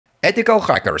Ethical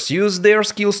hackers use their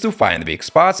skills to find weak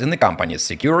spots in the company's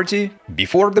security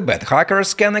before the bad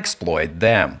hackers can exploit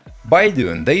them. By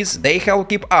doing this, they help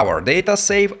keep our data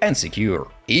safe and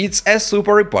secure. It's a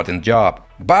super important job,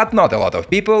 but not a lot of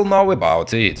people know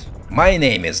about it. My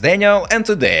name is Daniel, and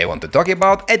today I want to talk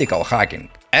about ethical hacking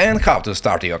and how to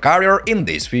start your career in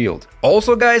this field.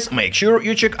 Also guys, make sure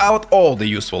you check out all the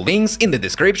useful links in the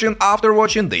description after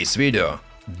watching this video.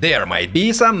 There might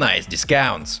be some nice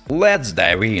discounts. Let's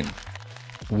dive in.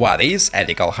 What is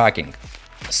ethical hacking?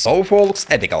 So folks,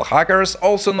 ethical hackers,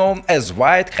 also known as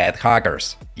white hat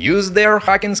hackers, use their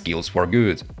hacking skills for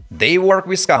good. They work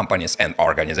with companies and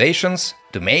organizations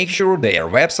to make sure their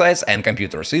websites and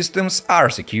computer systems are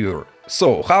secure.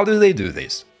 So how do they do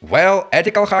this? Well,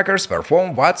 ethical hackers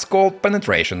perform what's called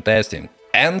penetration testing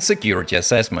and security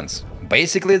assessments.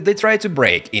 Basically, they try to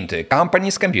break into a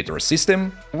company's computer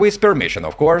system, with permission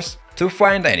of course, to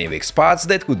find any weak spots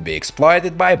that could be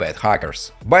exploited by bad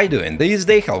hackers. By doing this,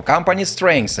 they help companies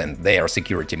strengthen their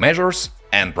security measures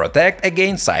and protect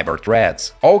against cyber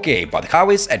threats. Okay, but how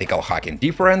is ethical hacking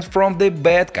different from the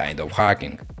bad kind of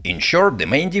hacking? In short, the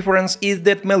main difference is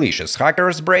that malicious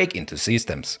hackers break into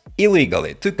systems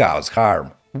illegally to cause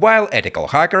harm, while ethical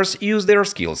hackers use their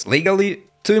skills legally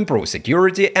to improve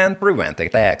security and prevent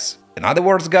attacks. In other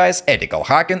words, guys, ethical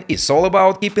hacking is all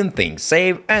about keeping things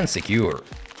safe and secure.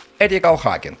 Ethical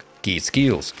hacking – key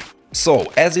skills. So,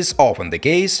 as is often the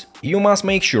case, you must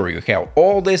make sure you have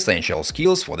all the essential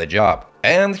skills for the job.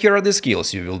 And here are the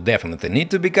skills you will definitely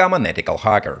need to become an ethical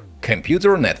hacker.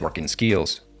 Computer networking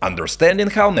skills.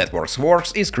 Understanding how networks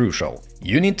works is crucial.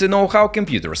 You need to know how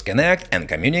computers connect and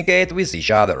communicate with each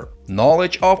other.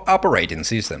 Knowledge of operating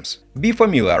systems. Be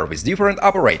familiar with different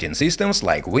operating systems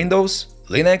like Windows,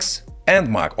 Linux, and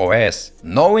Mac OS.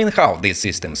 Knowing how these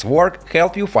systems work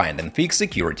helps you find and fix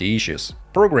security issues.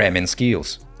 Programming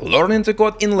skills. Learning to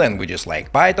code in languages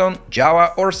like Python,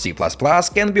 Java or C++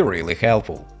 can be really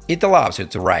helpful. It allows you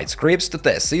to write scripts to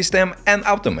test systems and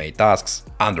automate tasks.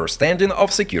 Understanding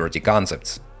of security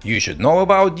concepts. You should know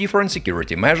about different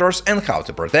security measures and how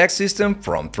to protect systems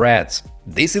from threats.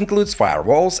 This includes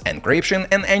firewalls, encryption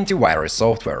and antivirus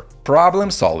software.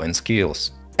 Problem-solving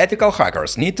skills. Ethical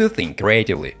hackers need to think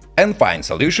creatively and find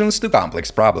solutions to complex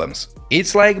problems.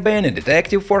 It's like being a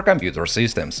detective for computer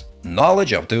systems.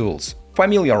 Knowledge of tools.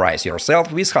 Familiarize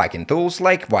yourself with hacking tools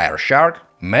like Wireshark,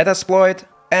 Metasploit,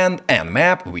 and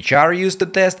Nmap, which are used to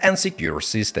test and secure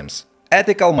systems.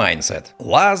 Ethical mindset.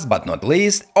 Last but not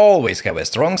least, always have a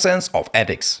strong sense of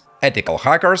ethics. Ethical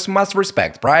hackers must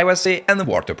respect privacy and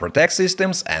work to protect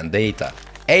systems and data.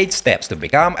 8 steps to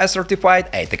become a certified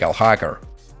ethical hacker.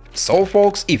 So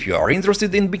folks, if you are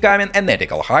interested in becoming an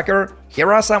ethical hacker,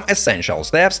 here are some essential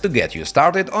steps to get you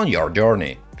started on your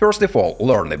journey. First of all,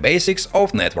 learn the basics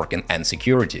of networking and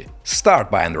security.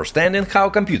 Start by understanding how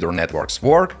computer networks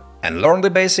work and learn the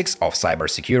basics of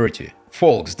cybersecurity.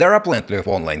 Folks, there are plenty of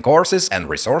online courses and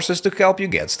resources to help you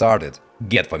get started.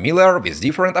 Get familiar with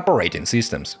different operating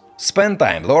systems. Spend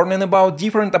time learning about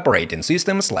different operating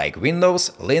systems like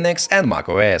Windows, Linux and Mac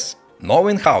OS.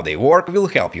 Knowing how they work will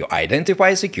help you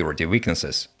identify security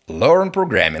weaknesses. Learn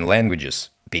programming languages.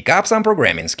 Pick up some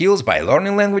programming skills by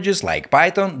learning languages like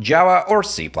Python, Java or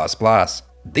C++.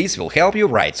 This will help you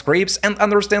write scripts and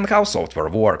understand how software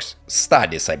works.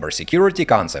 Study cybersecurity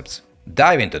concepts.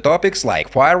 Dive into topics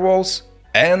like firewalls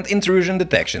and intrusion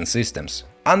detection systems.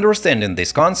 Understanding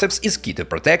these concepts is key to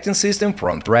protecting systems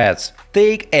from threats.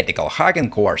 Take ethical hacking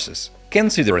courses.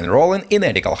 Consider enrolling in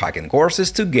ethical hacking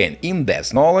courses to gain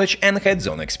in-depth knowledge and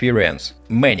hands-on experience.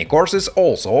 Many courses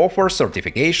also offer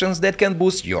certifications that can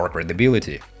boost your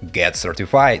credibility. Get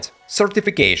certified.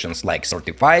 Certifications like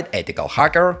Certified Ethical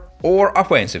Hacker or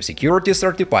Offensive Security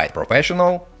Certified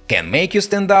Professional can make you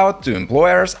stand out to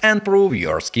employers and prove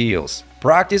your skills.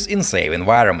 Practice in safe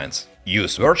environments.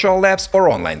 Use virtual labs or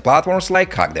online platforms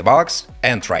like HackTheBox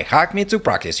and TryHackMe to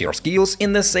practice your skills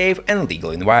in a safe and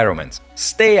legal environment.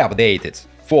 Stay updated.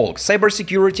 Folks,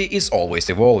 cybersecurity is always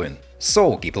evolving,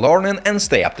 so keep learning and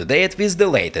stay up to date with the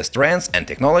latest trends and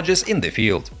technologies in the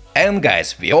field. And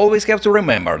guys, we always have to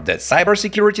remember that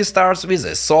cybersecurity starts with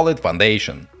a solid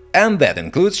foundation. And that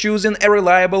includes choosing a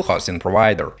reliable hosting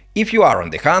provider. If you are on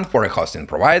the hunt for a hosting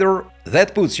provider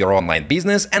that puts your online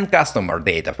business and customer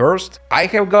data first, I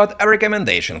have got a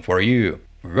recommendation for you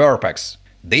 – Verpex.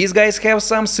 These guys have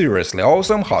some seriously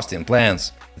awesome hosting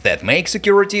plans that make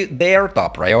security their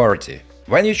top priority.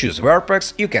 When you choose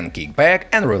Verpex, you can kick back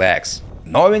and relax,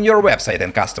 knowing your website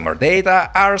and customer data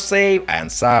are safe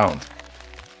and sound.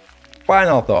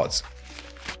 Final thoughts.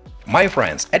 My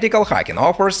friends, ethical hacking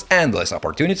offers endless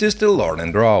opportunities to learn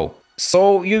and grow.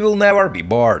 so you will never be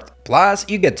bored. Plus,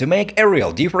 you get to make a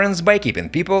real difference by keeping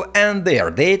people and their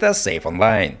data safe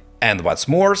online. And what's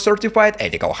more, certified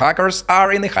ethical hackers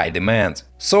are in high demand,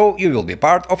 so you will be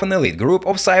part of an elite group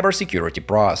of cybersecurity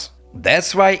pros.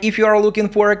 That's why if you are looking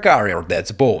for a career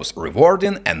that's both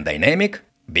rewarding and dynamic,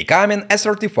 becoming a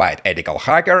certified ethical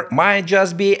hacker might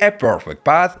just be a perfect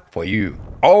path for you.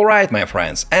 Alright my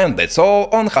friends, and that's all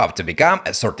on how to become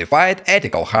a certified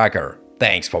ethical hacker.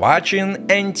 Thanks for watching,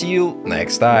 until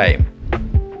next time.